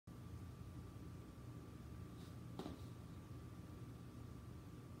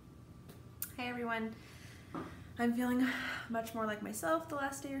Hey everyone, I'm feeling much more like myself the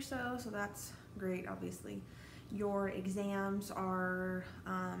last day or so, so that's great. Obviously your exams are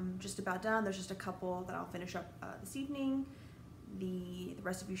just about done. There's just a couple that I'll finish up this evening. The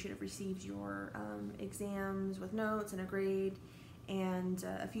rest of you should have received your exams with notes and a grade, and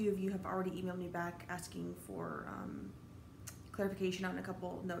a few of you have already emailed me back asking for clarification on a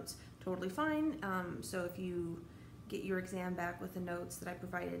couple notes. Totally fine. So if you get your exam back with the notes that I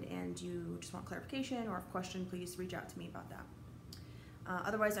provided and you just want clarification or a question, please reach out to me about that.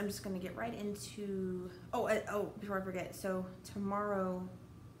 Otherwise, I'm just going to get right into, before I forget, so tomorrow,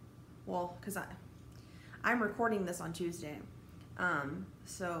 well, because I'm recording this on Tuesday,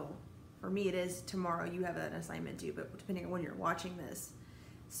 so for me it is tomorrow. You have an assignment due, but depending on when you're watching this.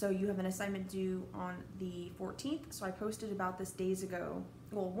 So you have an assignment due on the 14th, so I posted about this days ago.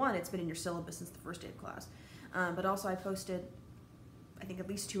 Well, one, it's been in your syllabus since the first day of class, but also I posted, I think, at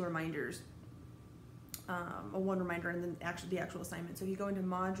least 2 reminders, one reminder and then the actual assignment. So if you go into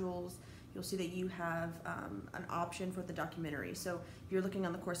modules, you'll see that you have an option for the documentary. So if you're looking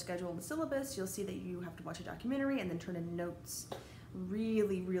on the course schedule and the syllabus, you'll see that you have to watch a documentary and then turn in notes,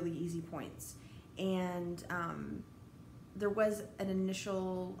 really, really easy points. And there was an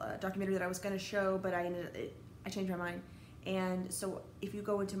initial documentary that I was going to show, but I changed my mind. And so if you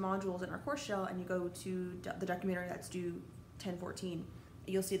go into modules in our course shell and you go to the documentary that's due 10/14,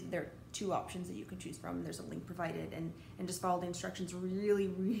 you'll see that there are 2 options that you can choose from. There's a link provided, and just follow the instructions. Really,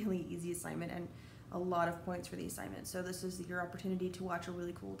 really easy assignment and a lot of points for the assignment. So this is your opportunity to watch a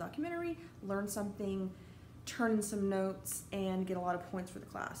really cool documentary, learn something, turn in some notes, and get a lot of points for the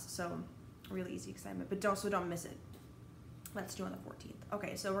class. So really easy assignment, but don't miss it. That's due on the 14th.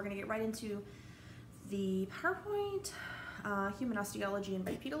 Okay, so we're gonna get right into the PowerPoint, Human Osteology and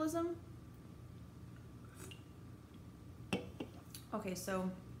Bipedalism. Okay,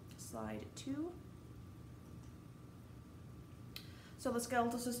 so slide 2. So the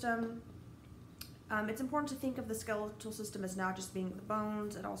skeletal system, it's important to think of the skeletal system as not just being the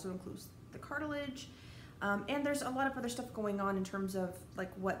bones, it also includes the cartilage. And there's a lot of other stuff going on in terms of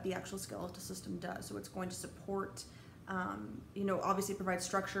like what the actual skeletal system does. So it's going to support, obviously provide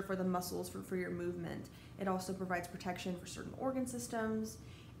structure for the muscles for your movement. It also provides protection for certain organ systems.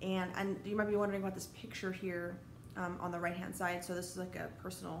 And you might be wondering about this picture here on the right hand side. So this is like a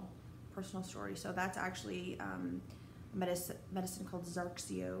personal story. So that's actually medicine called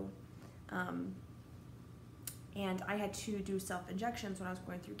Zarxio. And I had to do self-injections when I was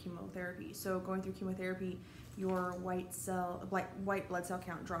going through chemotherapy. So going through chemotherapy, your white blood cell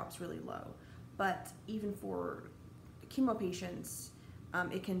count drops really low. But even for chemo patients,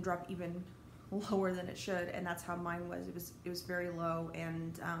 it can drop even lower than it should, and that's how mine was. It was very low,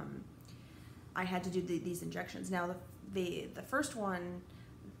 and I had to do these injections. Now the first one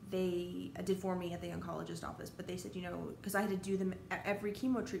they did for me at the oncologist office, but they said, because I had to do them at every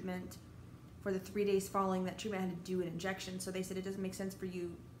chemo treatment for the 3 days following that treatment, I had to do an injection. So they said it doesn't make sense for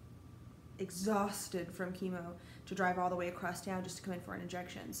you, exhausted from chemo, to drive all the way across town just to come in for an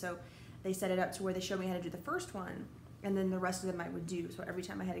injection. So they set it up to where they showed me how to do the first one, and then the rest of them I would do. So every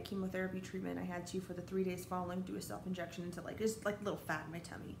time I had a chemotherapy treatment, I had to, for the 3 days following, do a self-injection into just like a little fat in my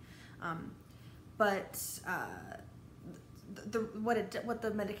tummy. What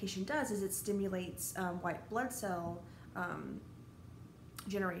the medication does is it stimulates white blood cell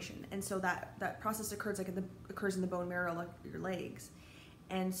generation, and so that process occurs in the bone marrow, like your legs.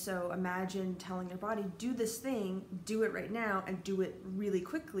 And so imagine telling your body, do this thing, do it right now, and do it really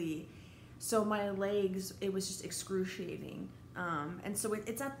quickly. So my legs, it was just excruciating. And so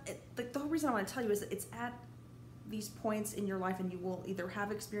the whole reason I want to tell you is that it's at these points in your life, and you will either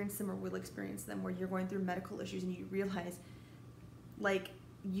have experienced them or will experience them, where you're going through medical issues and you realize, like,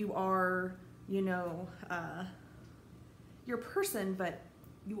 you are, you're a person, but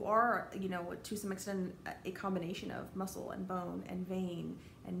you are, to some extent, a combination of muscle and bone and vein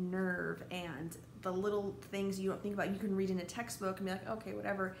and nerve, and the little things you don't think about, you can read in a textbook and be like, okay,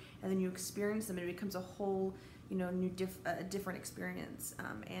 whatever, and then you experience them, and it becomes a whole, different experience,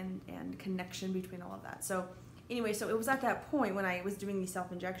 and connection between all of that. So anyway, so it was at that point when I was doing these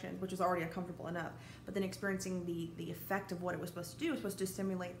self-injections, which was already uncomfortable enough, but then experiencing the effect of what it was supposed to do. It was supposed to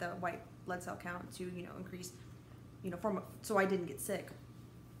stimulate the white blood cell count to, increase, so I didn't get sick.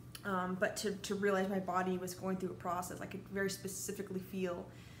 But to realize my body was going through a process I could very specifically feel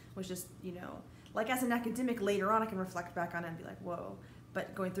was just, like, as an academic later on I can reflect back on it and be like, whoa,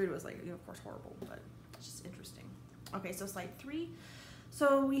 but going through it was like, of course, horrible, but it's just interesting. Okay, so slide 3.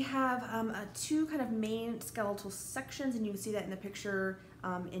 So we have 2 kind of main skeletal sections, and you can see that in the picture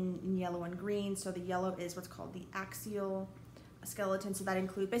in yellow and green. So the yellow is what's called the axial skeleton, so that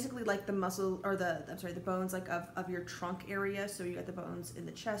includes basically like the muscle or the bones like of your trunk area. So you got the bones in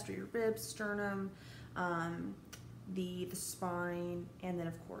the chest or your ribs, sternum, the spine, and then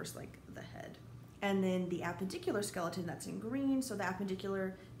of course like the head. And then the appendicular skeleton, that's in green. So the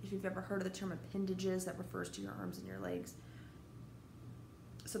appendicular, if you've ever heard of the term appendages, that refers to your arms and your legs.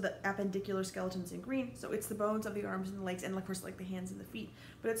 So the appendicular skeleton's in green, so it's the bones of the arms and the legs, and of course like the hands and the feet.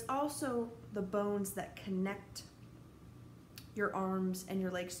 But it's also the bones that connect your arms and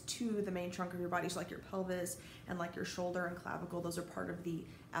your legs to the main trunk of your body, so like your pelvis and like your shoulder and clavicle. Those are part of the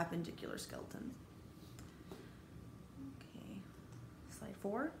appendicular skeleton. Okay, slide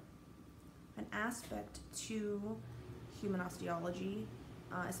 4. An aspect to human osteology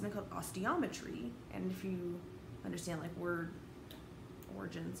is something called osteometry, and if you understand like word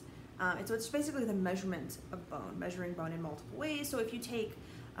origins, it's basically the measurement of bone, measuring bone in multiple ways. So if you take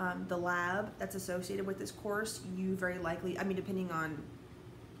the lab that's associated with this course, you very likely, I mean, depending on,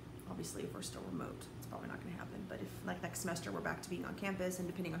 obviously if we're still remote, it's probably not going to happen, but if like next semester we're back to being on campus, and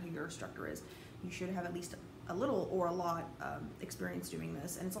depending on who your instructor is, you should have at least a little or a lot experience doing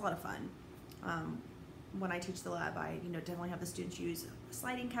this, and it's a lot of fun. When I teach the lab, I definitely have the students use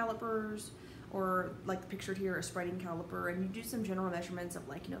sliding calipers, or like pictured here, a spreading caliper, and you do some general measurements of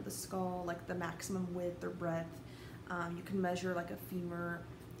like the skull, like the maximum width or breadth. You can measure like a femur,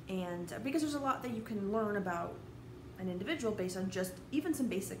 and because there's a lot that you can learn about an individual based on just even some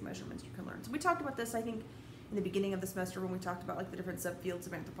basic measurements you can learn. So we talked about this, I think, in the beginning of the semester when we talked about like the different subfields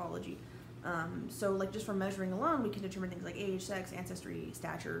of anthropology. So like just from measuring alone, we can determine things like age, sex, ancestry,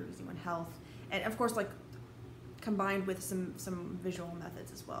 stature, using one health, and of course like combined with some visual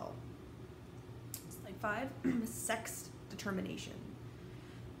methods as well. Slide 5, sex determination.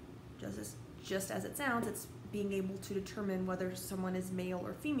 Just as it sounds, it's being able to determine whether someone is male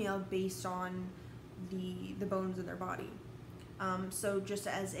or female based on the bones in their body. So just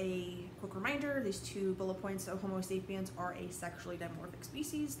as a quick reminder, these 2 bullet points, so Homo sapiens are a sexually dimorphic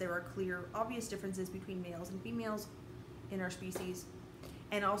species. There are clear, obvious differences between males and females in our species.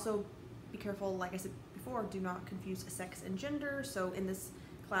 And also be careful, like I said before, do not confuse sex and gender. So in this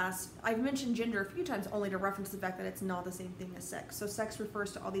class, I've mentioned gender a few times only to reference the fact that it's not the same thing as sex. So sex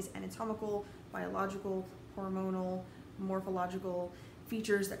refers to all these anatomical, biological, hormonal, morphological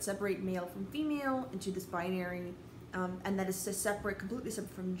features that separate male from female into this binary, and that is completely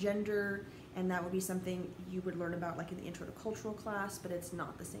separate from gender, and that would be something you would learn about like in the intro to cultural class, but it's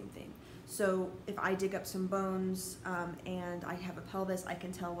not the same thing. So if I dig up some bones and I have a pelvis, I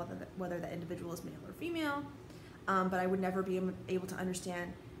can tell whether that individual is male or female, but I would never be able to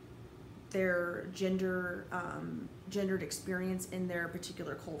understand their gendered experience in their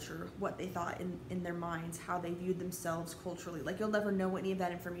particular culture, what they thought in their minds, how they viewed themselves culturally. Like you'll never know any of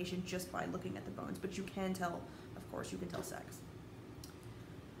that information just by looking at the bones, but you can tell, of course, you can tell sex.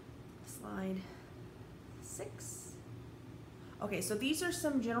 Slide 6. Okay, so these are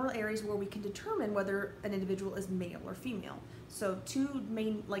some general areas where we can determine whether an individual is male or female. So 2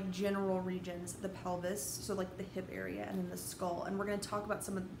 main like general regions, the pelvis, so like the hip area, and then the skull. And we're going to talk about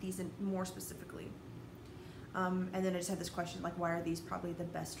some of these more specifically. And then I just had this question, like why are these probably the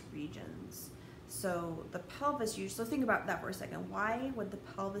best regions? So the pelvis, so think about that for a second. Why would the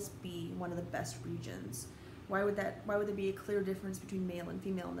pelvis be one of the best regions? Why would there be a clear difference between male and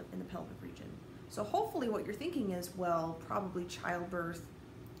female in the pelvic region? So hopefully what you're thinking is, well, probably childbirth,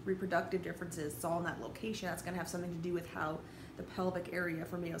 reproductive differences, it's all in that location. That's going to have something to do with how the pelvic area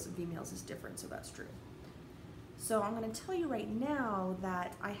for males and females is different, so that's true. So I'm going to tell you right now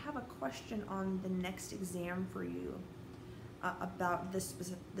that I have a question on the next exam for you about this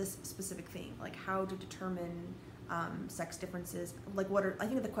specific thing, like how to determine sex differences. Like I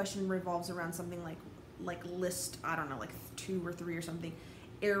think the question revolves around something like list, I don't know, like 2 or 3 or something,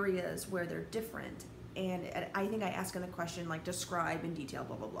 areas where they're different. And I think I ask in the question like describe in detail,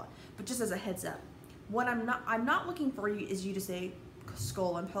 blah, blah, blah. But just as a heads up, what I'm not looking for you is you to say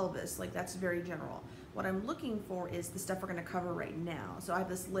skull and pelvis, like that's very general. What I'm looking for is the stuff we're going to cover right now. So I have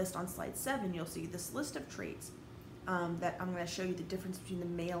this list on slide 7. You'll see this list of traits that I'm going to show you the difference between the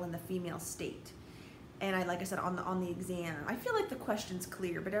male and the female state. And like I said, on the exam, I feel like the question's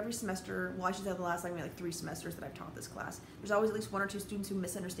clear, but every semester, well, I should say the last like 3 semesters that I've taught this class, there's always at least 1 or 2 students who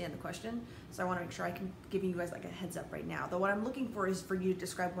misunderstand the question. So I want to make sure I can give you guys like a heads up right now. Though what I'm looking for is for you to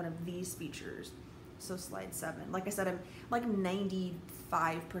describe one of these features. So slide 7. Like I said, I'm like 95%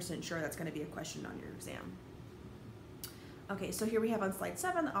 sure that's going to be a question on your exam. Okay, so here we have on slide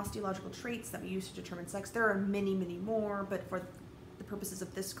 7 the osteological traits that we use to determine sex. There are many, many more, but for the purposes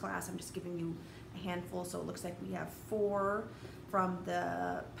of this class, I'm just giving you a handful. So it looks like we have 4 from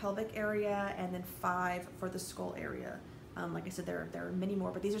the pelvic area and then 5 for the skull area. Like I said, there are many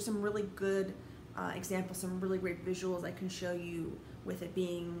more, but these are some really good examples, some really great visuals I can show you with it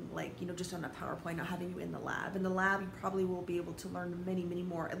being like, you know, just on a PowerPoint, not having you in the lab. In the lab, you probably will be able to learn many, many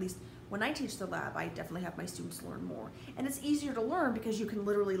more. At least when I teach the lab, I definitely have my students learn more. And it's easier to learn because you can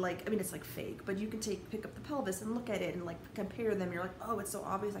literally like, I mean, it's like fake, but you can pick up the pelvis and look at it and like compare them. You're like, oh, it's so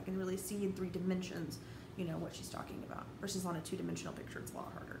obvious. I can really see in 3 dimensions, you know, what she's talking about, versus on a 2-dimensional picture, it's a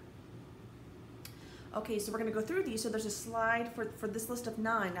lot harder. Okay, so we're gonna go through these. So there's a slide for this list of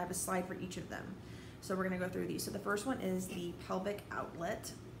 9, I have a slide for each of them. So we're gonna go through these. So the first one is the pelvic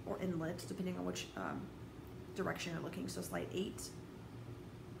outlet or inlet, depending on which direction you're looking. So slide 8.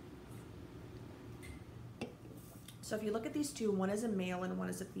 So if you look at these two, one is a male and one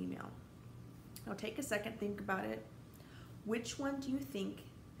is a female. Now take a second, think about it. Which one do you think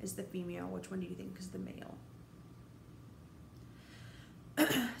is the female? Which one do you think is the male?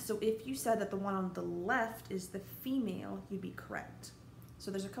 So if you said that the one on the left is the female, you'd be correct.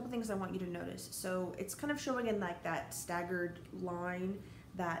 So there's a couple things I want you to notice. So it's kind of showing in like that staggered line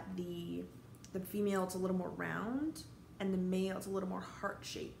that the female, it's a little more round, and the male, it's a little more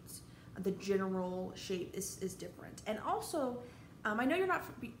heart-shaped. The general shape is different. And also, I know you're not,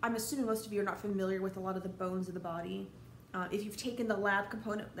 I'm assuming most of you are not familiar with a lot of the bones of the body. If you've taken the lab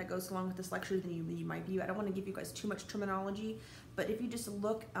component that goes along with this lecture, then you might be. I don't want to give you guys too much terminology, but if you just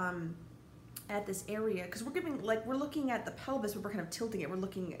look at this area, because we're looking at the pelvis, but we're kind of tilting it. We're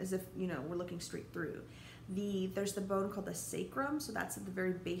looking as if, you know, we're looking straight through. There's the bone called the sacrum, so that's at the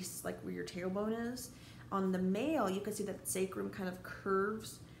very base, like where your tailbone is. On the male, you can see that the sacrum kind of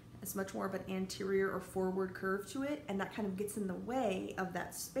curves. It's much more of an anterior or forward curve to it, and that kind of gets in the way of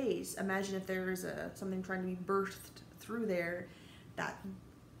that space. Imagine if there's something trying to be birthed through there, that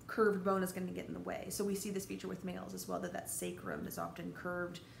curved bone is going to get in the way. So we see this feature with males as well, that sacrum is often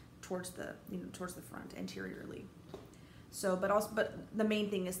curved towards the front anteriorly. So, but the main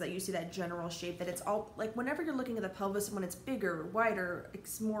thing is that you see that general shape, that it's all like whenever you're looking at the pelvis, when it's bigger, wider,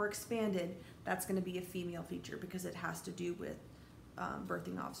 it's more expanded, that's going to be a female feature because it has to do with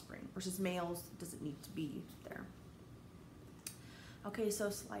birthing offspring, versus males doesn't need to be there. Okay, so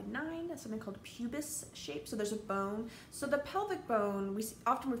slide 9 is something called pubis shape. So there's a bone. So the pelvic bone, we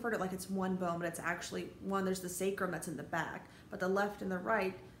often refer to it like it's one bone, but it's actually one. There's the sacrum that's in the back, but the left and the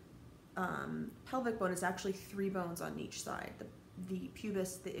right pelvic bone is actually 3 bones on each side. The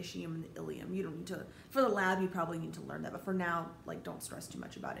pubis, the ischium, and the ilium. You don't need to, for the lab, you probably need to learn that, but for now, like, don't stress too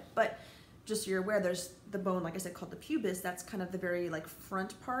much about it. But just so you're aware, there's the bone, like I said, called the pubis. That's kind of the very like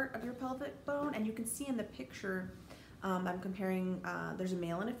front part of your pelvic bone, and you can see in the picture, I'm comparing, there's a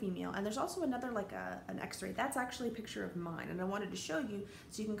male and a female, and there's also another like an x-ray. That's actually a picture of mine, and I wanted to show you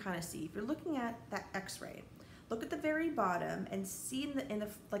so you can kind of see. If you're looking at that x-ray, look at the very bottom and see in the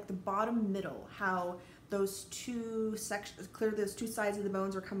like the bottom middle how those two sections, clearly those two sides of the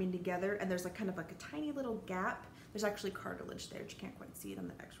bones are coming together, and there's like kind of like a tiny little gap. There's actually cartilage there, but you can't quite see it on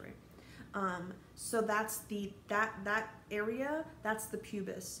the x-ray. So that's that area, that's the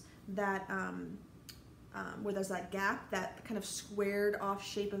pubis. That where there's that gap, that kind of squared off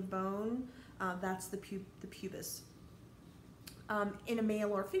shape of bone, that's the pubis. In a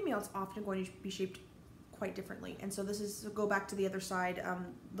male or female, it's often going to be shaped quite differently. And so this is, so go back to the other side,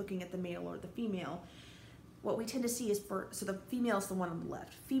 looking at the male or the female. What we tend to see is so the female is the one on the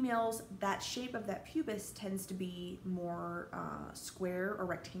left. Females, that shape of that pubis tends to be more square or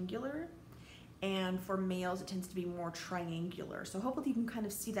rectangular. And for males, it tends to be more triangular. So hopefully you can kind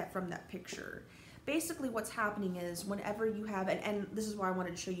of see that from that picture. Basically what's happening is whenever you have, and this is why I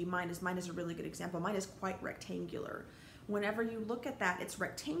wanted to show you mine is a really good example. Mine is quite rectangular. Whenever you look at that, it's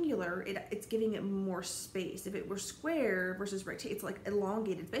rectangular, it's giving it more space. If it were square versus rectangular, it's like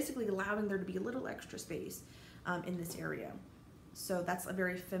elongated. It's basically allowing there to be a little extra space in this area. So that's a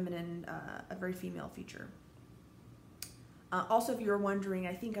very feminine, a very female feature. Also, if you were wondering,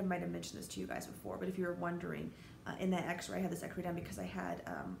 I think I might have mentioned this to you guys before, but if you were wondering, in that x-ray, I had this x-ray done because I had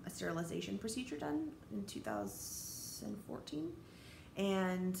a sterilization procedure done in 2014.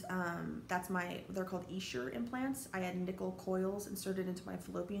 And they're called Escher implants. I had nickel coils inserted into my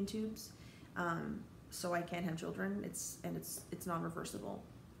fallopian tubes, so I can't have children. It's non-reversible.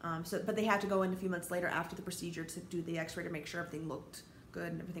 But they had to go in a few months later after the procedure to do the x-ray to make sure everything looked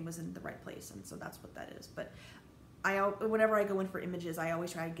good and everything was in the right place, and so that's what that is. But whenever I go in for images, I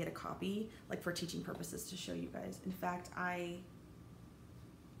always try to get a copy, like for teaching purposes, to show you guys. In fact, I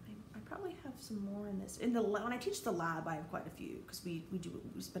probably have some more in this. When I teach the lab, I have quite a few, because we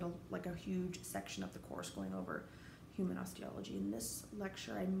spend a huge section of the course going over human osteology. In this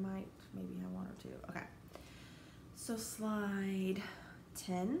lecture, I might maybe have 1 or 2. Okay, so slide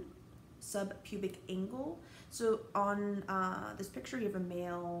 10. subpubic angle. So on this picture, you have a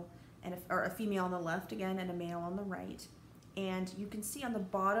male or a female on the left again, and a male on the right. And you can see on the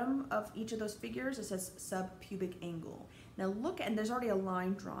bottom of each of those figures, it says subpubic angle. Now look, and there's already a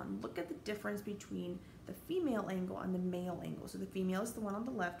line drawn. Look at the difference between the female angle and the male angle. So the female is the one on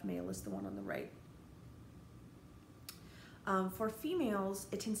the left, male is the one on the right. For females,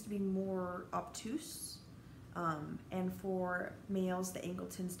 it tends to be more obtuse, and for males, the angle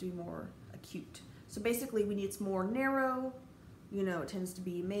tends to be more acute. So basically, when it's more narrow, you know, it tends to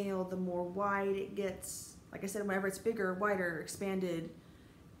be male. The more wide it gets, like I said, whenever it's bigger, wider, expanded,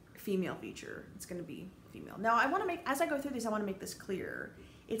 female feature, it's going to be female. Now, I want to make, as I go through these, I want to make this clear.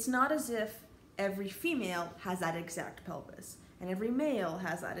 It's not as if every female has that exact pelvis, and every male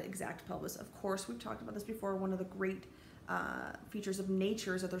has that exact pelvis. Of course, we've talked about this before. One of the great features of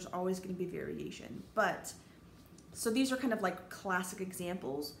nature is that there's always going to be variation. But, so these are kind of like classic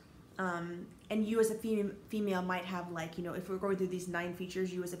examples. And you as a female might have, like, you know, if we're going through these 9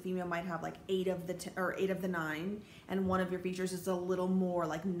 features, you as a female might have like 8 of the 9, and one of your features is a little more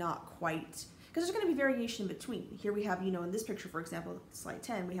like not quite, because there's going to be variation in between. Here we have, you know, in this picture, for example, slide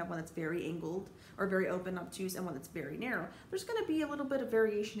 10, we have one that's very angled or very open, obtuse, and one that's very narrow. There's going to be a little bit of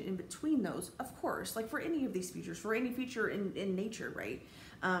variation in between those, of course, like for any of these features, for any feature in nature, right?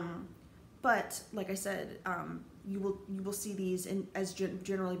 But like I said, you will see these as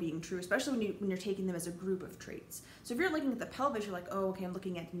generally being true, especially when you're taking them as a group of traits. So if you're looking at the pelvis, you're like, oh, okay, I'm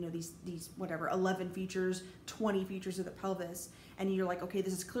looking at, you know, these whatever 11 features, 20 features of the pelvis, and you're like, okay,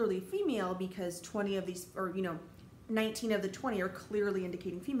 this is clearly female because 20 of these, or, you know, 19 of the 20 are clearly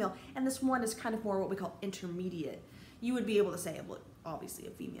indicating female, and this one is kind of more what we call intermediate. You would be able to say, well, obviously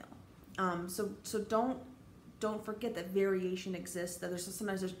a female. So don't forget that variation exists, that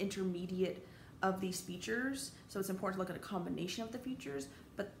sometimes there's intermediate of these features, so it's important to look at a combination of the features,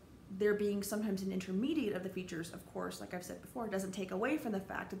 but there being sometimes an intermediate of the features, of course, like I've said before, doesn't take away from the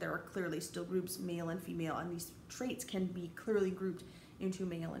fact that there are clearly still groups, male and female, and these traits can be clearly grouped into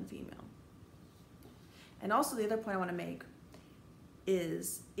male and female. And also the other point I want to make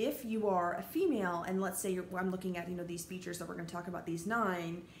is if you are a female, and let's say I'm looking at, you know, these features that we're going to talk about, these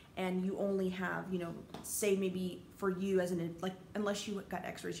 9, and you only have, you know, say maybe for you as an, like, unless you got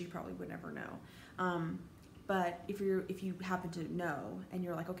x-rays, you probably would never know. But if you happen to know, and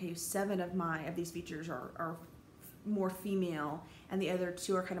you're like, okay, 7 of these features are more female, and the other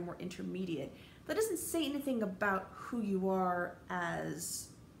 2 are kind of more intermediate, that doesn't say anything about who you are as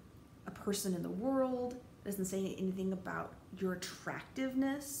a person in the world. It doesn't say anything about your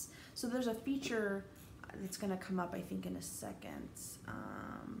attractiveness. So there's a feature that's going to come up, I think, in a second.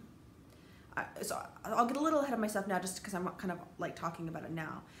 So I'll get a little ahead of myself now just because I'm kind of like talking about it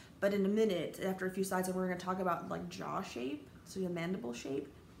now. But in a minute, after a few slides, we're going to talk about like jaw shape, so your mandible shape.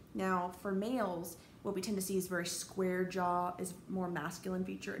 Now, for males, what we tend to see is very square jaw is more masculine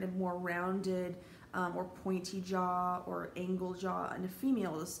feature, and a more rounded or pointy jaw or angled jaw, and a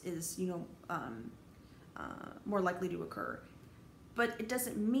female is you know, more likely to occur. But it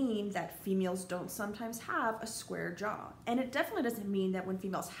doesn't mean that females don't sometimes have a square jaw. And it definitely doesn't mean that when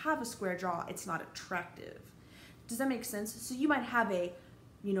females have a square jaw, it's not attractive. Does that make sense? So you might have a,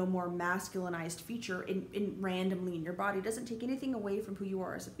 you know, more masculinized feature in randomly in your body. It doesn't take anything away from who you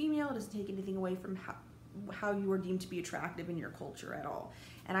are as a female. It doesn't take anything away from how you are deemed to be attractive in your culture at all.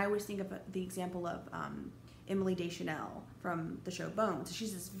 And I always think of the example of Emily Deschanel from the show Bones.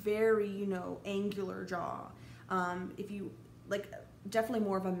 She's this very, you know, angular jaw. If you, like, definitely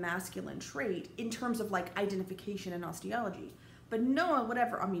more of a masculine trait in terms of like identification and osteology. But no one would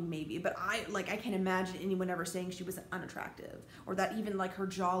ever, I mean, maybe, but I can't imagine anyone ever saying she was unattractive, or that even like her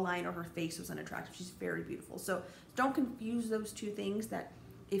jawline or her face was unattractive. She's very beautiful. So don't confuse those two things, that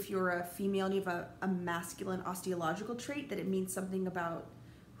if you're a female and you have a masculine osteological trait, that it means something about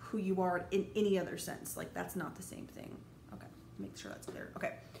who you are in any other sense. Like, that's not the same thing. Okay, make sure that's clear.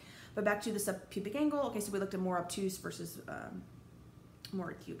 Okay, but back to the subpubic angle. Okay, so we looked at more obtuse versus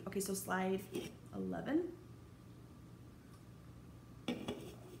more acute. Okay, so slide 11.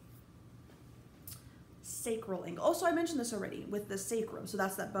 Sacral angle. Oh, so I mentioned this already with the sacrum. So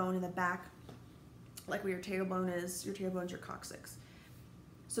that's that bone in the back, like where your tailbone is. Your tailbone's your coccyx.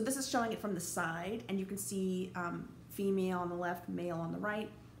 So this is showing it from the side, and you can see female on the left, male on the right,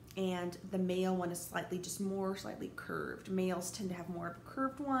 and the male one is slightly curved. Males tend to have more of a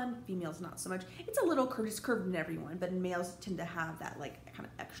curved one, females not so much. It's a little curved, it's curved in everyone, but males tend to have that like kind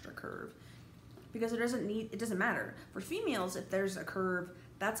of extra curve, because it doesn't matter. For females, if there's a curve,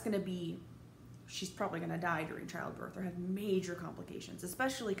 that's going to be, she's probably going to die during childbirth or have major complications,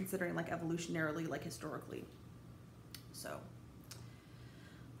 especially considering like evolutionarily, like historically. So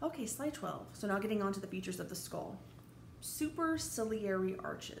Okay, slide 12. So now getting on to the features of the skull. Superciliary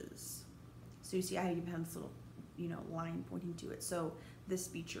arches. So you see how you have this little, line pointing to it. So this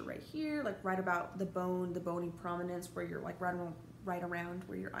feature right here, like right about the bone, the bony prominence where you're like right around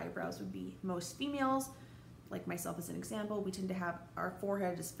where your eyebrows would be. Most females, like myself as an example, we tend to have our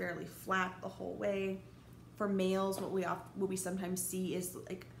forehead is fairly flat the whole way. For males, what we sometimes see is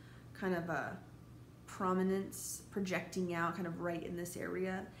like kind of a prominence projecting out kind of right in this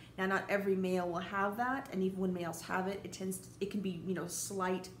area. Now, not every male will have that, and even when males have it, it can be,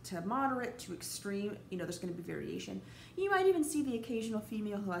 slight to moderate to extreme. There's going to be variation. You might even see the occasional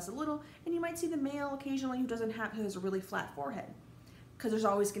female who has a little, and you might see the male occasionally who has a really flat forehead, because there's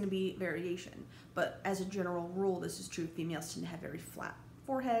always going to be variation. But as a general rule, this is true. Females tend to have very flat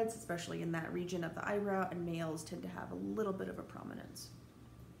foreheads, especially in that region of the eyebrow, and males tend to have a little bit of a prominence.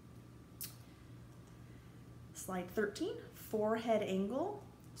 Slide 13, forehead angle.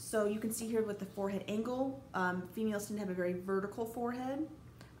 So you can see here with the forehead angle, females tend to have a very vertical forehead.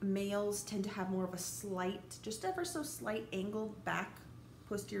 Males tend to have more of a slight, just ever so slight angled back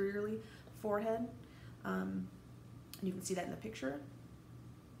posteriorly forehead. And you can see that in the picture.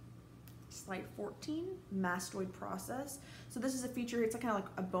 Slide 14, mastoid process. So this is a feature, it's kind of like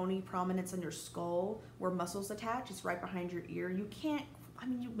a bony prominence on your skull where muscles attach. It's right behind your ear. You can't,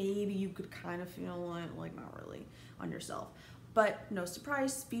 maybe you could kind of feel it, like not really on yourself. But no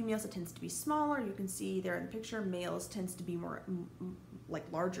surprise, females it tends to be smaller. You can see there in the picture, males tends to be more like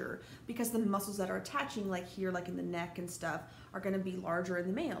larger because the muscles that are attaching like here, like in the neck and stuff, are going to be larger in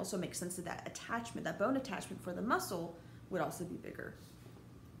the male. So it makes sense that attachment, that bone attachment for the muscle would also be bigger.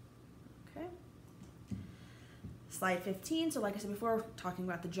 Okay. Slide 15, so like I said before, talking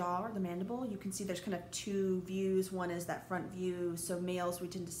about the jaw or the mandible, you can see there's kind of two views. One is that front view, so males we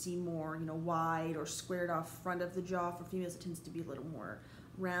tend to see more, wide or squared off front of the jaw. For females it tends to be a little more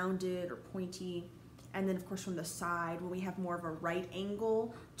rounded or pointy. And then of course from the side, when we have more of a right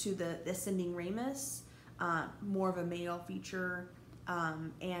angle to the ascending ramus, more of a male feature,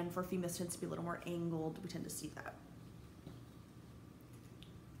 and for females it tends to be a little more angled. We tend to see that.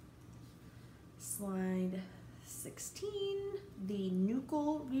 Slide 16, the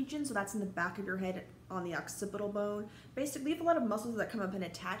nuchal region, so that's in the back of your head on the occipital bone. Basically, you have a lot of muscles that come up and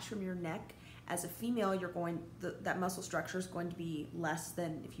attach from your neck. As a female, that muscle structure is going to be less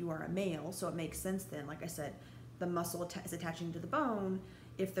than if you are a male, so it makes sense then, like I said, the muscle is attaching to the bone.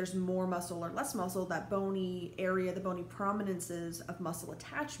 If there's more muscle or less muscle, that bony area, the bony prominences of muscle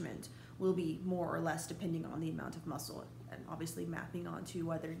attachment will be more or less depending on the amount of muscle, and obviously mapping onto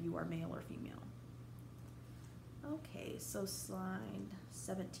whether you are male or female. Okay, so slide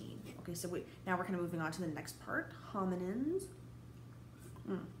 17. Okay, so now we're kind of moving on to the next part, hominins.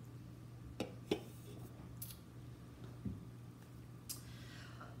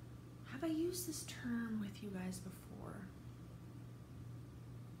 Have I used this term with you guys before?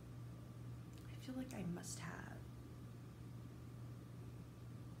 I feel like I must have.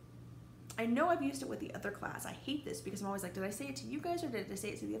 I know I've used it with the other class. I hate this because I'm always like, did I say it to you guys or did I say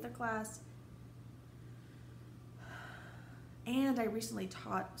it to the other class? And I recently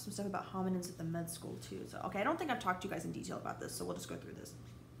taught some stuff about hominins at the med school too. So, okay, I don't think I've talked to you guys in detail about this, so we'll just go through this.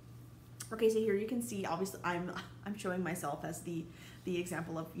 Okay, so here you can see, obviously, I'm showing myself as the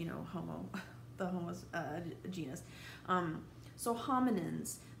example of, the Homo genus. So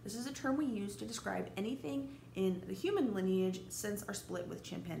hominins, this is a term we use to describe anything in the human lineage since our split with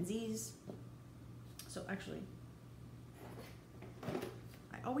chimpanzees. So actually,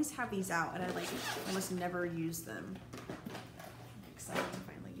 I always have these out and I almost never use them. Excited to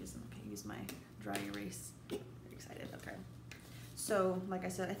finally use them. Okay, use my dry erase. Very excited. Okay. So, like I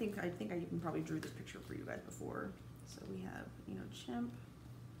said, I think I even probably drew this picture for you guys before. So we have, chimp,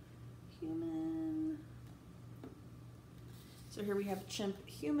 human. So here we have chimp,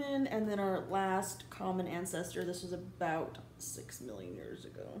 human, and then our last common ancestor. This was about 6 million years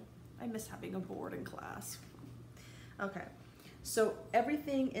ago. I miss having a board in class. Okay. So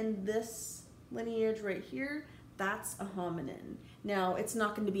everything in this lineage right here, that's a hominin. Now, it's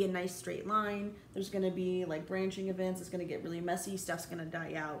not going to be a nice straight line. There's going to be like branching events. It's going to get really messy. Stuff's going to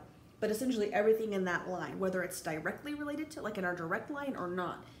die out. But essentially everything in that line, whether it's directly related to, like in our direct line or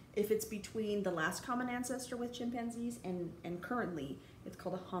not, if it's between the last common ancestor with chimpanzees and currently, it's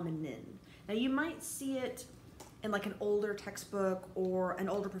called a hominin. Now, you might see it in like an older textbook, or an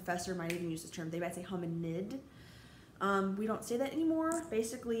older professor might even use this term. They might say hominid. We don't say that anymore.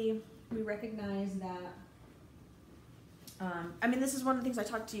 Basically, we recognize that this is one of the things I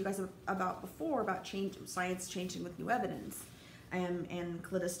talked to you guys about before, about science changing with new evidence, and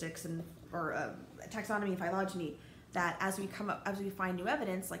cladistics or taxonomy and phylogeny. that as we find new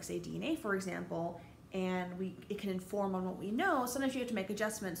evidence, like say DNA, for example, and it can inform on what we know, sometimes you have to make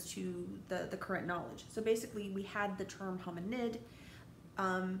adjustments to the current knowledge. So basically we had the term hominid,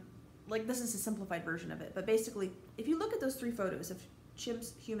 like this is a simplified version of it, but basically if you look at those three photos of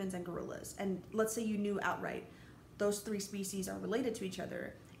chimps, humans, and gorillas, and let's say you knew outright those three species are related to each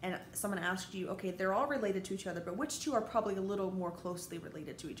other, and someone asked you, okay, they're all related to each other, but which two are probably a little more closely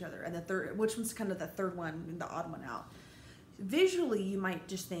related to each other, and which one's kind of the third one, the odd one out? Visually, you might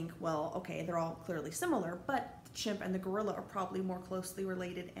just think, well, okay, they're all clearly similar, but the chimp and the gorilla are probably more closely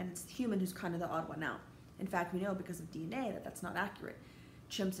related, and it's the human who's kind of the odd one out. In fact, we know because of DNA that that's not accurate.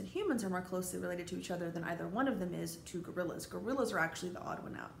 Chimps and humans are more closely related to each other than either one of them is to gorillas. Gorillas are actually the odd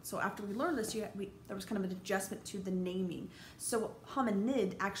one out. So after we learned this, there was kind of an adjustment to the naming. So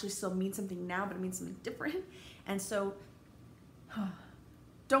hominid actually still means something now, but it means something different. And so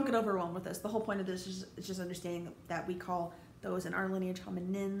don't get overwhelmed with this. The whole point of this is just understanding that we call those in our lineage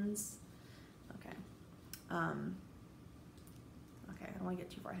hominins. Okay. Okay, I don't want to get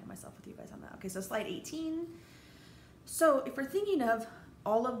too far ahead of myself with you guys on that. Okay, so slide 18. So if we're thinking of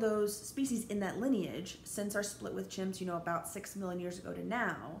all of those species in that lineage, since our split with chimps, about 6 million years ago to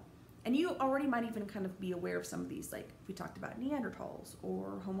now, and you already might even kind of be aware of some of these, like we talked about Neanderthals,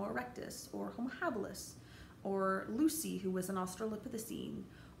 or Homo erectus, or Homo habilis, or Lucy, who was an Australopithecine,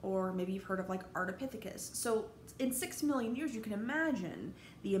 or maybe you've heard of like Ardipithecus. So in 6 million years, you can imagine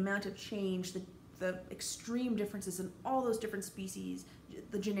the amount of change, the extreme differences in all those different species,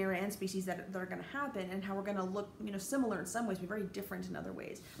 the genera and species that are going to happen, and how we're going to look, similar in some ways, but very different in other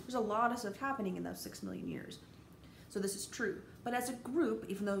ways. There's a lot of stuff happening in those 6 million years. So this is true. But as a group,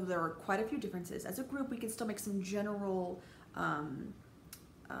 even though there are quite a few differences, as a group, we can still make some general,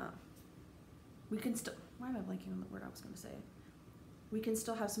 we can still, why am I blanking on the word I was going to say? We can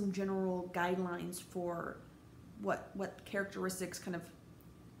still have some general guidelines for what characteristics kind of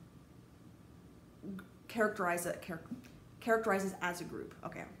characterizes as a group.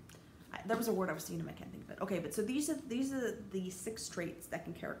 Okay, there was a word I was seeing and I can't think of it. Okay, but so these are the 6 traits that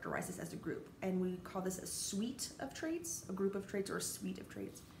can characterize us as a group, and we call this a suite of traits, a group of traits, or a suite of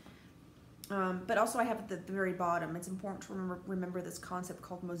traits. But also I have at the very bottom, it's important to remember this concept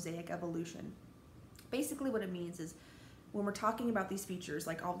called mosaic evolution. Basically what it means is when we're talking about these features,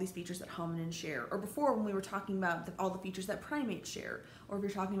 like all these features that hominins share, or before when we were talking about all the features that primates share, or if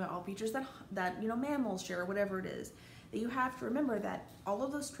you're talking about all features that mammals share, or whatever it is, that you have to remember that all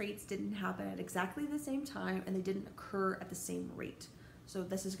of those traits didn't happen at exactly the same time, and they didn't occur at the same rate. So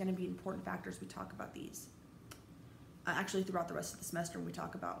this is going to be important factors we talk about these. Actually, throughout the rest of the semester, when we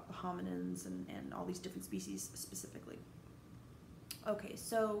talk about the hominins and all these different species specifically. Okay,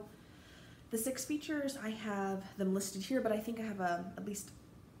 so the 6 features, I have them listed here, but I think I have at least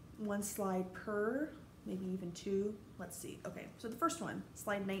 1 slide per, maybe even 2. Let's see. Okay, so the first one,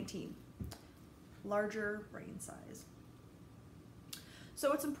 slide 19, larger brain size.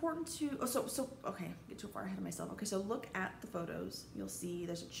 So it's important to, okay, get too far ahead of myself. Okay, so look at the photos. You'll see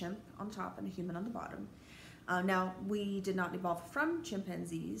there's a chimp on top and a human on the bottom. Now, we did not evolve from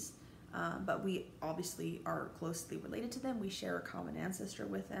chimpanzees, but we obviously are closely related to them. We share a common ancestor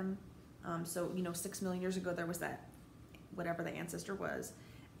with them. So 6 million years ago, there was that, whatever the ancestor was,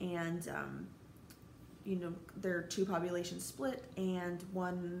 and their 2 populations split, and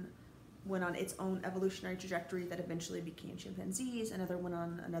one went on its own evolutionary trajectory that eventually became chimpanzees, another went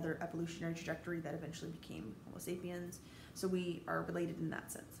on another evolutionary trajectory that eventually became Homo sapiens. So we are related in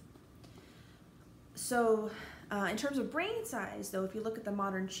that sense. So in terms of brain size, though, if you look at the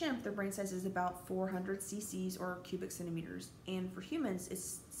modern chimp, their brain size is about 400 cc's or cubic centimeters, and for humans,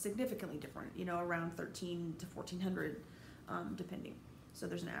 it's significantly different, around 13 to 1400, depending. So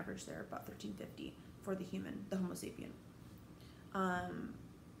there's an average there, about 1350 for the human, the Homo sapien.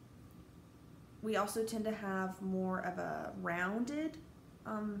 We also tend to have more of a rounded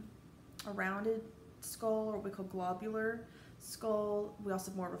skull, or what we call globular skull. We also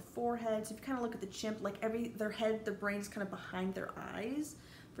have more of a forehead. So if you kind of look at the chimp, like their brain is kind of behind their eyes,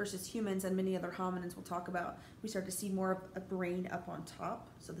 versus humans and many other hominins we'll talk about, we start to see more of a brain up on top.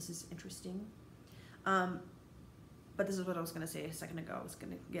 So this is interesting. But this is what I was going to say a second ago. I was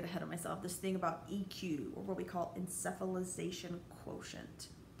going to get ahead of myself. This thing about EQ, or what we call encephalization quotient.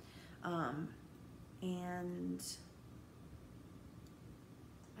 And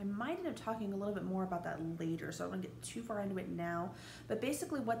I might end up talking a little bit more about that later, so I don't want to get too far into it now. But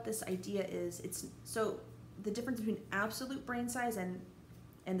basically what this idea is, so the difference between absolute brain size and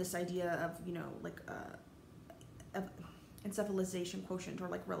this idea of, of encephalization quotient, or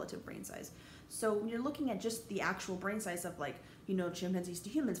like relative brain size. So when you're looking at just the actual brain size of, like, you know, chimpanzees to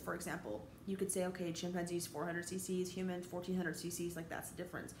humans, for example. You could say, okay, chimpanzees 400 cc's, humans 1400 cc's, like that's the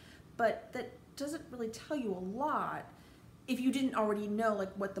difference. But that doesn't really tell you a lot if you didn't already know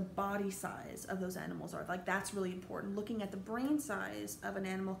like what the body size of those animals are. Like that's really important, looking at the brain size of an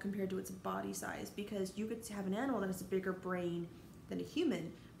animal compared to its body size, because you could have an animal that has a bigger brain than a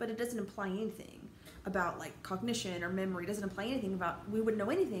human, but it doesn't imply anything about like cognition or memory. It doesn't imply anything about, we wouldn't know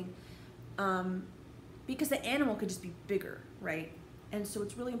anything, because the animal could just be bigger, right? And so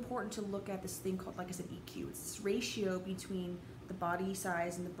it's really important to look at this thing called, like I said, EQ. It's this ratio between the body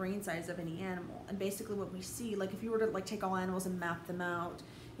size and the brain size of any animal. And basically what we see, like if you were to like take all animals and map them out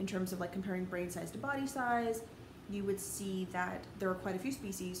in terms of like comparing brain size to body size, you would see that there are quite a few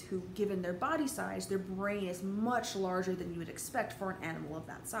species who, given their body size, their brain is much larger than you would expect for an animal of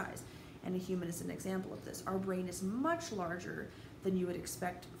that size. And a human is an example of this. Our brain is much larger than you would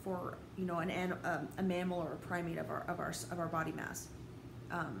expect for, you know, a mammal or a primate of our body mass.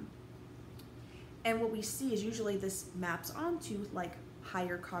 And what we see is usually this maps onto like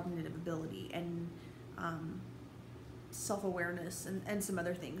higher cognitive ability and self-awareness and some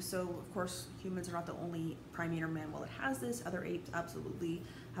other things. So of course humans are not the only primate or mammal that has this. Other apes absolutely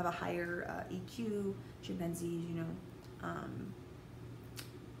have a higher EQ, chimpanzees, you know,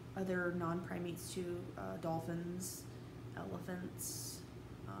 other non-primates too, dolphins, elephants,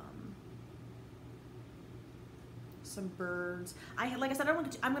 some birds. Like I said,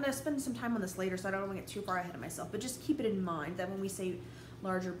 I'm going to spend some time on this later, so I don't want to get too far ahead of myself, but just keep it in mind that when we say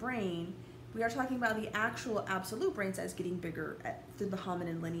larger brain, we are talking about the actual absolute brain size getting bigger through the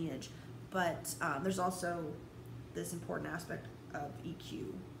hominin lineage, but there's also this important aspect of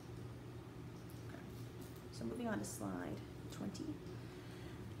EQ. Okay. So moving on to slide 20.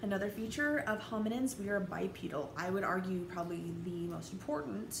 Another feature of hominins, we are bipedal. I would argue probably the most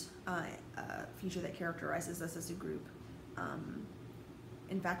important feature that characterizes us as a group.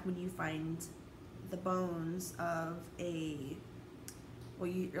 In fact, when you find the bones of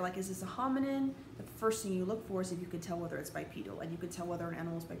you're like, is this a hominin? The first thing you look for is if you can tell whether it's bipedal, and you can tell whether an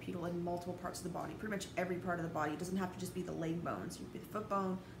animal is bipedal in multiple parts of the body, pretty much every part of the body. It doesn't have to just be the leg bones. You could be the foot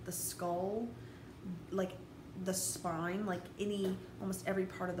bone, the skull, like the spine, like almost every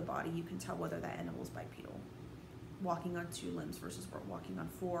part of the body, you can tell whether that animal is bipedal. Walking on 2 limbs versus walking on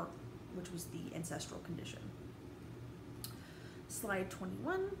 4, which was the ancestral condition. Slide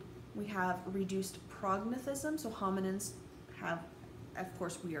 21, we have reduced prognathism. So hominins have, of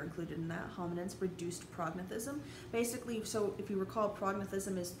course we are included in that, hominins, reduced prognathism. Basically, so if you recall,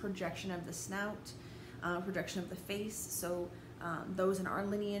 prognathism is projection of the snout, projection of the face. So those in our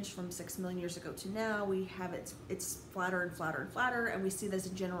lineage from 6 million years ago to now, we have it's flatter and flatter and flatter, and we see there's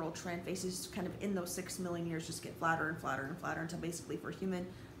a general trend. Faces kind of in those 6 million years just get flatter and flatter and flatter until basically for human,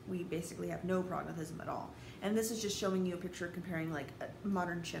 we basically have no prognathism at all. And this is just showing you a picture comparing like a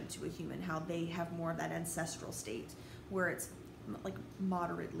modern chimp to a human, how they have more of that ancestral state where it's like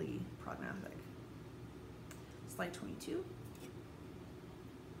moderately prognatic. Slide 22.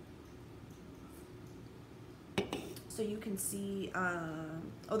 So you can see,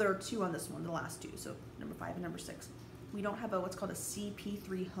 there are 2 on this one, the last 2, so number 5 and number 6. We don't have what's called a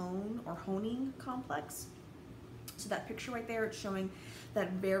CP3 hone or honing complex. So that picture right there, it's showing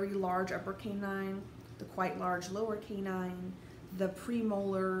that very large upper canine, the quite large lower canine, the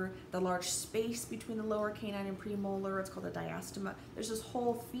premolar, the large space between the lower canine and premolar, it's called a diastema. There's this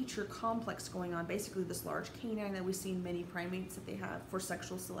whole feature complex going on, basically this large canine that we see in many primates that they have for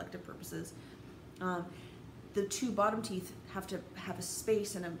sexual selective purposes. The 2 bottom teeth have to have a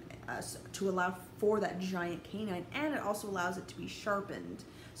space and to allow for that giant canine, and it also allows it to be sharpened.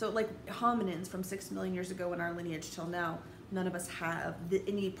 So like hominins from 6 million years ago in our lineage till now, none of us have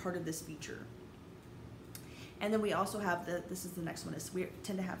any part of this feature. And then we also have this is the next one, is we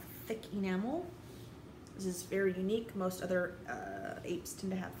tend to have thick enamel. This is very unique. Most other apes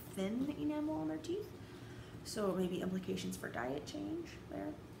tend to have thin enamel on their teeth. So maybe implications for diet change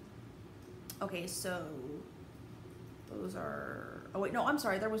there. Okay, so those are, oh wait, no, I'm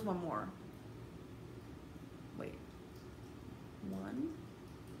sorry, there was one more. Wait, 1,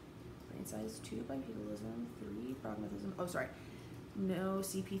 brain size, 2, bipedalism, 3, prognathism, oh sorry, no,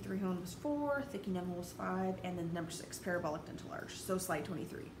 CP3 hone was 4, thick enamel was 5, and then number 6, parabolic dental arch. So slide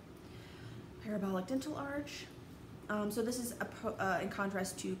 23. Parabolic dental arch. So this is in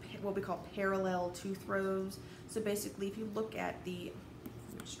contrast to what we call parallel tooth rows. So basically, if you look at the,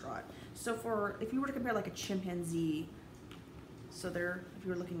 just draw it. So if you were to compare like a chimpanzee, so if you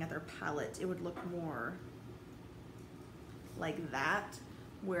were looking at their palate, it would look more like that,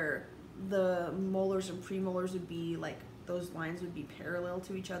 where the molars and premolars would be like, those lines would be parallel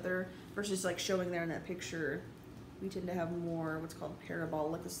to each other, versus like showing there in that picture, we tend to have more what's called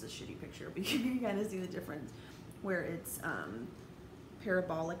parabolic. This is a shitty picture, but you can kind of see the difference where it's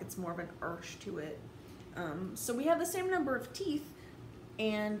parabolic. It's more of an arch to it. So we have the same number of teeth,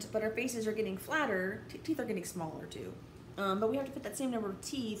 but our faces are getting flatter. Teeth are getting smaller too. But we have to put that same number of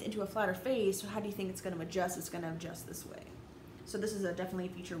teeth into a flatter face. So how do you think it's going to adjust? It's going to adjust this way. So this is definitely a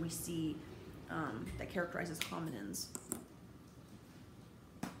feature we see that characterizes hominins.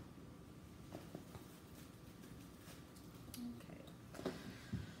 Okay.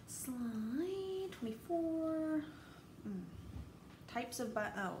 Slide 24. Types of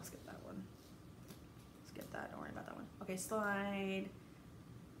let's get that one. Let's get that. Don't worry about that one. Okay, slide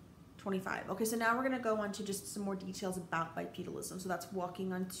 25. Okay, so now we're going to go on to just some more details about bipedalism. So that's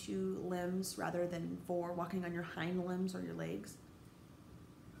walking on 2 limbs rather than 4, walking on your hind limbs or your legs.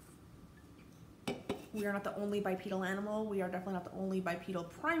 We are not the only bipedal animal. We are definitely not the only bipedal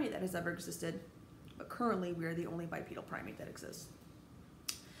primate that has ever existed, but currently we are the only bipedal primate that exists.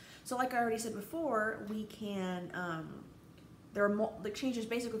 So like I already said before, we can, there are changes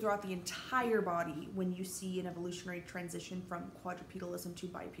basically throughout the entire body when you see an evolutionary transition from quadrupedalism to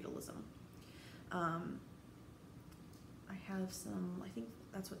bipedalism. I have some, I think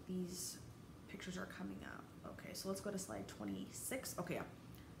that's what these pictures are coming up. Okay, so let's go to slide 26. Okay, yeah.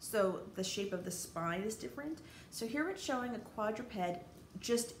 So the shape of the spine is different. So here it's showing a quadruped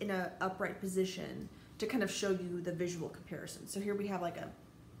just in an upright position to kind of show you the visual comparison. So here we have like a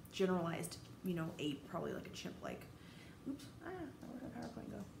generalized, ape, probably like a chimp-like. Oops, where did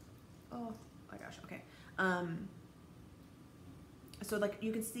PowerPoint go? Oh my gosh, okay. So like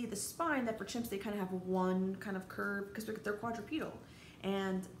you can see the spine that for chimps, they kind of have one kind of curve because they're quadrupedal.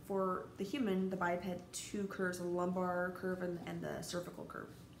 And for the human, the biped, 2 curves, the lumbar curve and the cervical curve.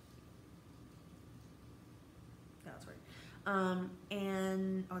 Yeah, that's right.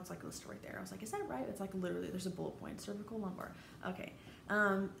 And, it's like listed right there. I was like, is that right? It's like literally, there's a bullet point, cervical, lumbar. Okay.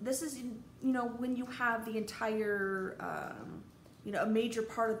 This is, when you have the entire, a major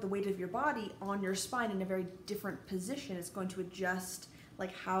part of the weight of your body on your spine in a very different position, it's going to adjust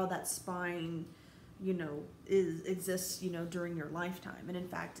like how that spine, exists, during your lifetime. And in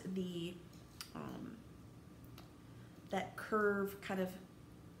fact, that curve kind of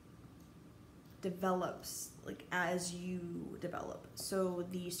develops like as you develop. So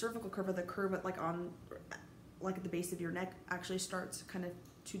the cervical curve, or the curve at at the base of your neck, actually starts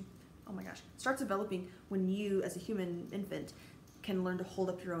starts developing when you, as a human infant, can learn to hold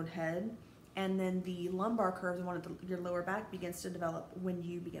up your own head. And then the lumbar curve, the one at your lower back, begins to develop when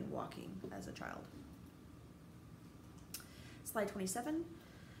you begin walking as a child. Slide 27.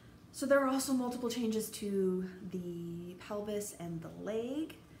 So there are also multiple changes to the pelvis and the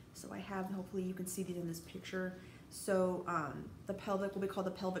leg. So I have, hopefully you can see these in this picture. So the pelvic will be called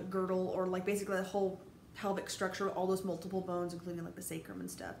the pelvic girdle, or like basically the whole pelvic structure, all those multiple bones, including like the sacrum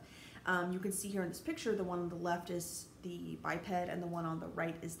and stuff. You can see here in this picture, the one on the left is the biped and the one on the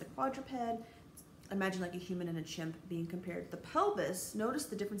right is the quadruped. Imagine like a human and a chimp being compared. The pelvis, notice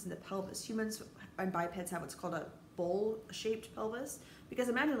the difference in the pelvis. Humans and bipeds have what's called a bowl-shaped pelvis, because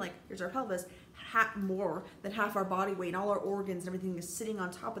imagine like, here's our pelvis, more than half our body weight and all our organs and everything is sitting on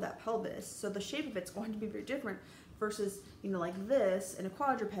top of that pelvis. So the shape of it's going to be very different versus, like this in a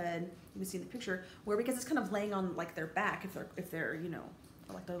quadruped, you can see in the picture, where because it's kind of laying on like their back, if they're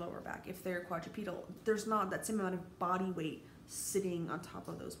or like their lower back, if they're quadrupedal, there's not that same amount of body weight sitting on top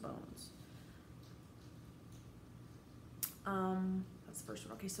of those bones. That's the first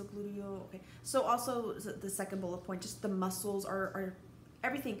one. Okay, so gluteal. Okay, so also the second bullet point, just the muscles are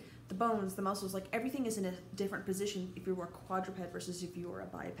everything, the bones, the muscles, like everything is in a different position if you were a quadruped versus if you were a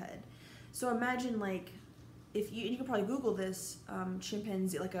biped. So imagine like, and you can probably Google this,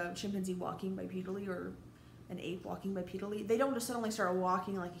 chimpanzee, like a chimpanzee walking bipedally or an ape walking bipedally. They don't just suddenly start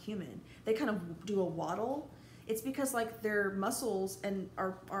walking like a human. They kind of do a waddle. It's because like their muscles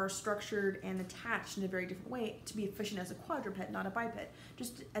are structured and attached in a very different way to be efficient as a quadruped, not a biped.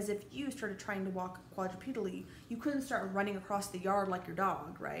 Just as if you started trying to walk quadrupedally, you couldn't start running across the yard like your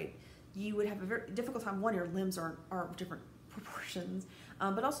dog, right? You would have a very difficult time. One, your limbs are different proportions,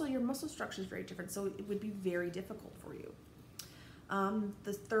 but also your muscle structure is very different, so it would be very difficult for you.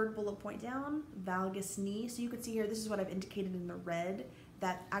 The third bullet point down, valgus knee. So you can see here, this is what I've indicated in the red,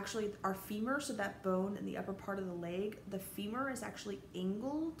 that actually our femur, so that bone in the upper part of the leg, the femur is actually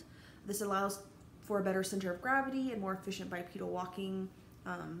angled. This allows for a better center of gravity and more efficient bipedal walking,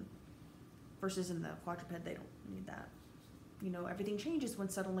 versus in the quadruped, they don't need that. Everything changes when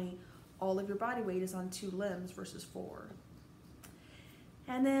suddenly all of your body weight is on 2 limbs versus 4.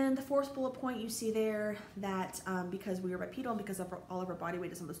 And then the fourth bullet point, you see there that because we are bipedal and because of all of our body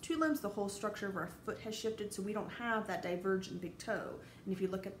weight is on those two limbs, the whole structure of our foot has shifted, so we don't have that divergent big toe. And if you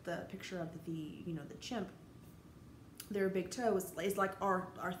look at the picture of the chimp, their big toe is like our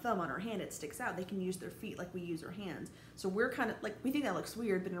thumb on our hand. It sticks out. They can use their feet like we use our hands. So we're kind of like, we think that looks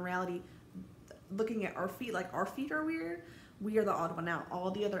weird, but in reality, looking at our feet, like our feet are weird, we are the odd one out.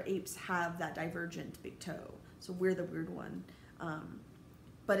 All the other apes have that divergent big toe, so we're the weird one.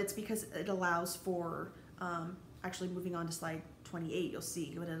 But it's because it allows for, actually moving on to slide 28, you'll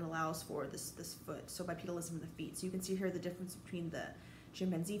see, but it allows for this foot, so bipedalism in the feet. So you can see here the difference between the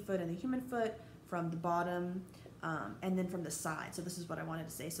chimpanzee foot and the human foot from the bottom, and then from the side. So this is what I wanted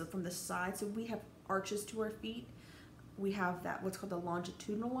to say. So from the side, so we have arches to our feet. We have that, what's called the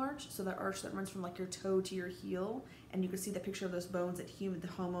longitudinal arch, so that arch that runs from like your toe to your heel, and you can see the picture of those bones that the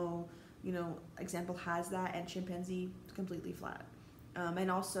Homo, example has that, and chimpanzee completely flat.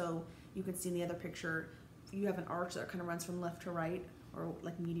 And also, you can see in the other picture, you have an arch that kind of runs from left to right, or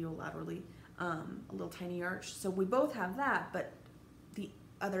like medial laterally, a little tiny arch. So we both have that, but the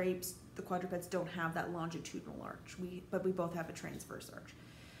other apes, the quadrupeds, don't have that longitudinal arch. But we both have a transverse arch.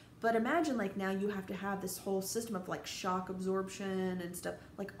 But imagine like now you have to have this whole system of like shock absorption and stuff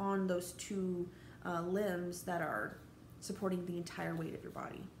like on those two limbs that are supporting the entire weight of your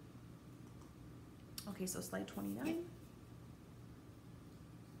body. Okay, so slide 29.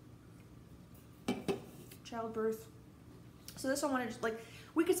 Childbirth. So this I wanted to, like,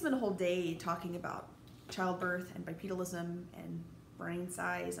 we could spend a whole day talking about childbirth and bipedalism and brain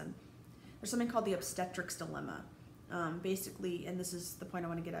size, and there's something called the obstetric's dilemma. Basically, and this is the point I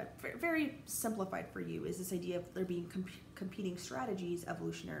want to get at, very simplified for you, is this idea of there being competing strategies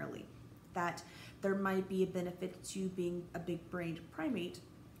evolutionarily, that there might be a benefit to being a big-brained primate.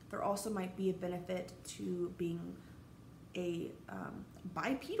 There also might be a benefit to being a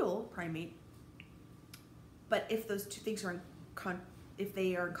bipedal primate. But if those two things are if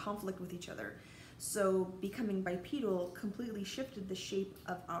they are in conflict with each other, so becoming bipedal completely shifted the shape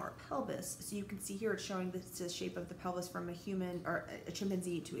of our pelvis. So you can see here it's showing the shape of the pelvis from a human or a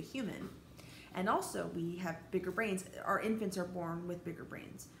chimpanzee to a human, and also we have bigger brains. Our infants are born with bigger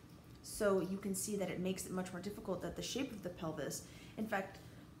brains, so you can see that it makes it much more difficult that the shape of the pelvis. In fact,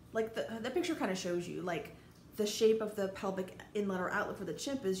 like the picture kind of shows you like. The shape of the pelvic inlet or outlet for the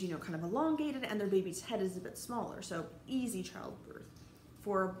chimp is, kind of elongated, and their baby's head is a bit smaller, so easy childbirth.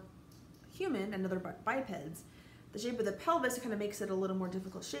 For human and other bipeds, the shape of the pelvis kind of makes it a little more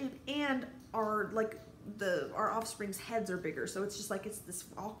difficult shape, and our offspring's heads are bigger, so it's just like it's this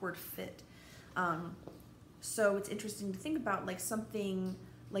awkward fit. So it's interesting to think about like something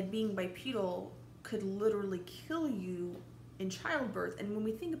like being bipedal could literally kill you in childbirth. And when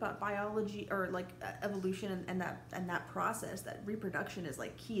we think about biology or like evolution and that process, that reproduction is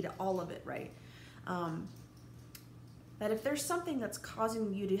like key to all of it, right? That if there's something that's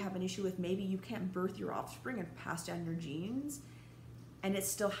causing you to have an issue with, maybe you can't birth your offspring and pass down your genes, and it's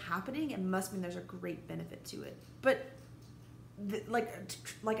still happening, it must mean there's a great benefit to it. But like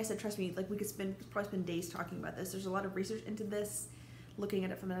I said, trust me, like we could probably spend days talking about this. There's a lot of research into this, looking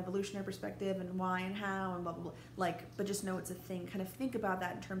at it from an evolutionary perspective and why and how and blah, blah, blah. But just know it's a thing. Kind of think about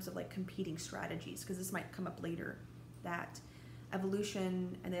that in terms of like competing strategies, because this might come up later, that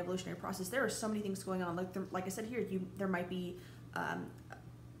evolution and the evolutionary process, there are so many things going on. Like I said here, there might be a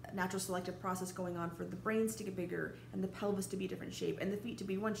natural selective process going on for the brains to get bigger and the pelvis to be a different shape and the feet to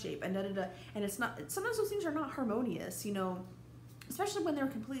be one shape and da-da-da. And it's not, sometimes those things are not harmonious, especially when they're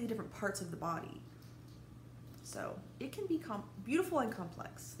completely different parts of the body. So it can be beautiful and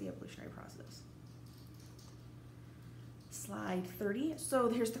complex, the evolutionary process. Slide 30. So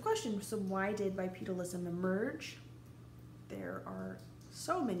here's the question. So why did bipedalism emerge? There are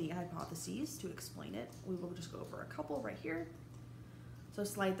so many hypotheses to explain it. We will just go over a couple right here. So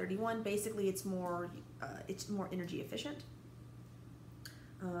slide 31, basically it's more energy efficient.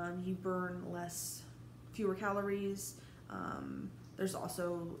 You burn fewer calories. There's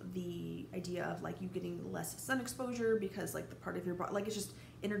also the idea of like you getting less sun exposure because like the part of your body, like it's just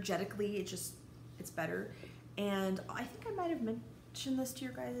energetically, it's better. And I think I might have mentioned this to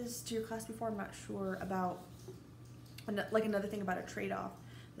your class before. I'm not sure about like another thing about a trade-off,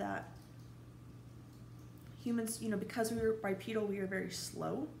 that humans, because we are bipedal, we are very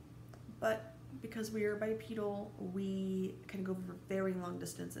slow, but because we are bipedal, we can go for very long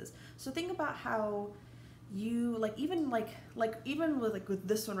distances. So think about how you even with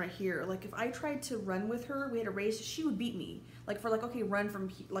this one right here, like if I tried to run with her, we had a race, she would beat me. Like for okay, run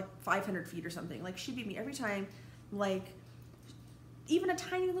from like 500 feet or something, like she beat me every time. Like even a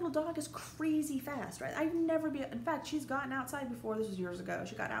tiny little dog is crazy fast, right? I've never been, in fact, she's gotten outside before. This was years ago.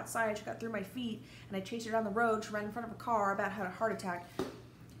 She got outside, she got through my feet, and I chased her down the road. She ran in front of a car, about had a heart attack.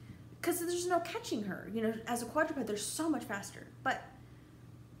 Because there's no catching her. You know, as a quadruped, they're so much faster. But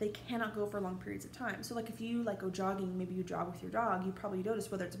they cannot go for long periods of time. So like if you like go jogging, maybe you jog with your dog, you probably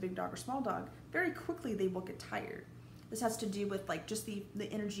notice whether it's a big dog or small dog, very quickly they will get tired. This has to do with like just the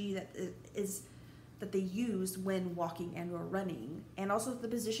energy that they use when walking and or running, and also the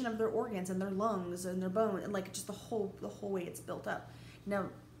position of their organs and their lungs and their bone, and like just the whole way it's built up. Now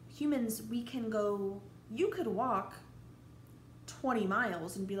humans, we can go, you could walk 20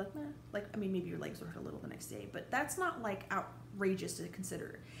 miles and be like, meh. Like, I mean, maybe your legs would hurt a little the next day, but that's not like outrageous to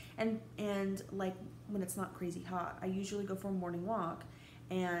consider. And like when it's not crazy hot, I usually go for a morning walk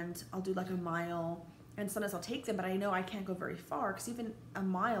and I'll do like a mile, and sometimes I'll take them, but I know I can't go very far because even a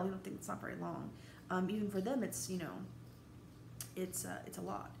mile, you don't think it's not very long. Even for them, it's, you know, it's a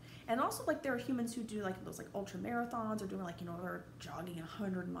lot. And also like there are humans who do like those like ultra marathons or doing like, you know, they're jogging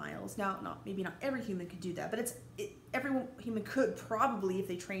 100 miles. Now, maybe not every human could do that, but every human could probably, if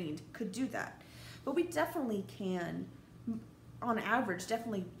they trained, could do that. But we definitely can, on average,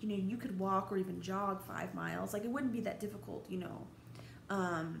 definitely, you know, you could walk or even jog 5 miles. Like it wouldn't be that difficult, you know.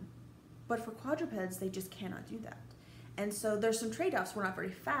 But for quadrupeds, they just cannot do that. And so there's some trade-offs. We're not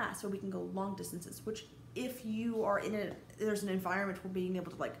very fast, so we can go long distances, which if you are there's an environment where being able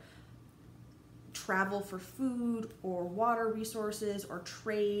to like travel for food or water resources or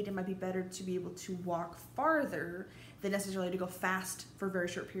trade, it might be better to be able to walk farther than necessarily to go fast for very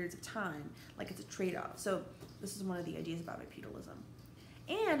short periods of time. Like it's a trade-off. So this is one of the ideas about bipedalism.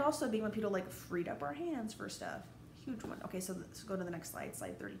 And also being bipedal like freed up our hands for stuff. Huge one. Okay, so let's go to the next slide,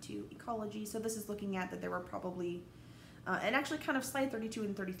 slide 32, ecology. So this is looking at that there were probably, and actually kind of slide 32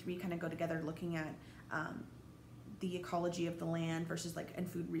 and 33 kind of go together, looking at the ecology of the land versus like and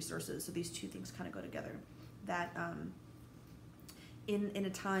food resources. So these two things kind of go together. That in a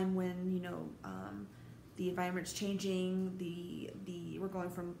time when, you know, the environment's changing, we're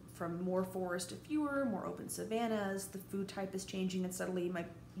going from more forest to fewer, more open savannas. The food type is changing, and suddenly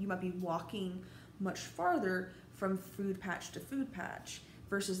you might be walking much farther from food patch to food patch,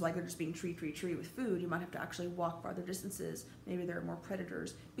 versus like they're just being tree with food. You might have to actually walk farther distances. Maybe there are more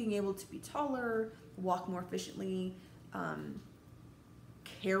predators. Being able to be taller, walk more efficiently,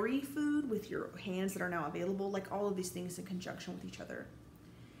 carry food with your hands that are now available, like all of these things in conjunction with each other.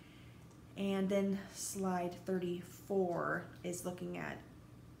 And then slide 34 is looking at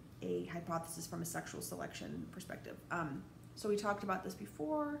a hypothesis from a sexual selection perspective. So we talked about this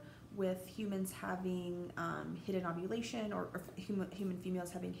before with humans having hidden ovulation, or human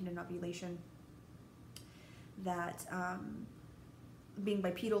females having hidden ovulation, that being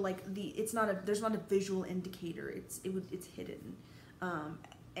bipedal, like there's not a visual indicator. It's hidden,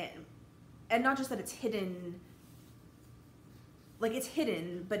 and not just that it's hidden. Like it's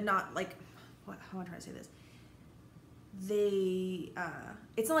hidden, but not like, how am I trying to say this?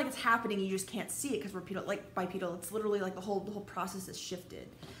 It's not like it's happening, you just can't see it because we're bipedal. It's literally like the whole process is shifted,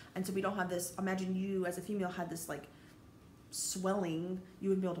 and so we don't have this. Imagine you as a female had this like swelling, you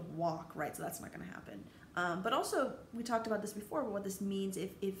wouldn't be able to walk, right? So that's not going to happen. But also, we talked about this before, but what this means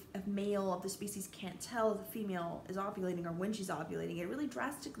if a male of the species can't tell the female is ovulating or when she's ovulating, it really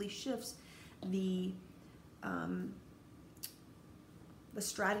drastically shifts the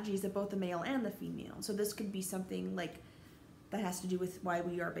strategies of both the male and the female. So this could be something like that has to do with why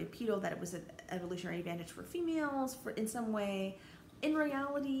we are bipedal, that it was an evolutionary advantage for females in some way. In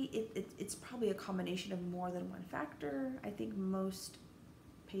reality, it's probably a combination of more than one factor. I think most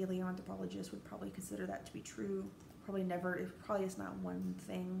paleoanthropologists would probably consider that to be true. It probably is not one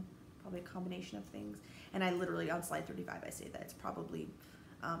thing, probably a combination of things. And I literally, on slide 35, I say that it's probably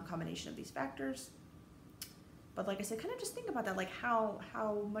a combination of these factors. But like I said, kind of just think about that, like how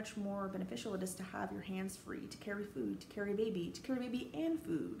much more beneficial it is to have your hands free, to carry food, to carry a baby and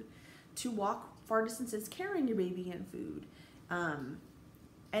food, to walk far distances carrying your baby and food.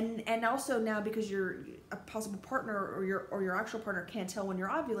 And also now, because you're a possible partner or your actual partner can't tell when you're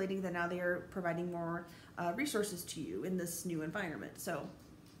ovulating, then now they are providing more resources to you in this new environment. So,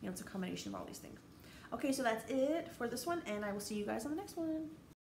 you know, it's a combination of all these things. Okay, so that's it for this one, and I will see you guys on the next one.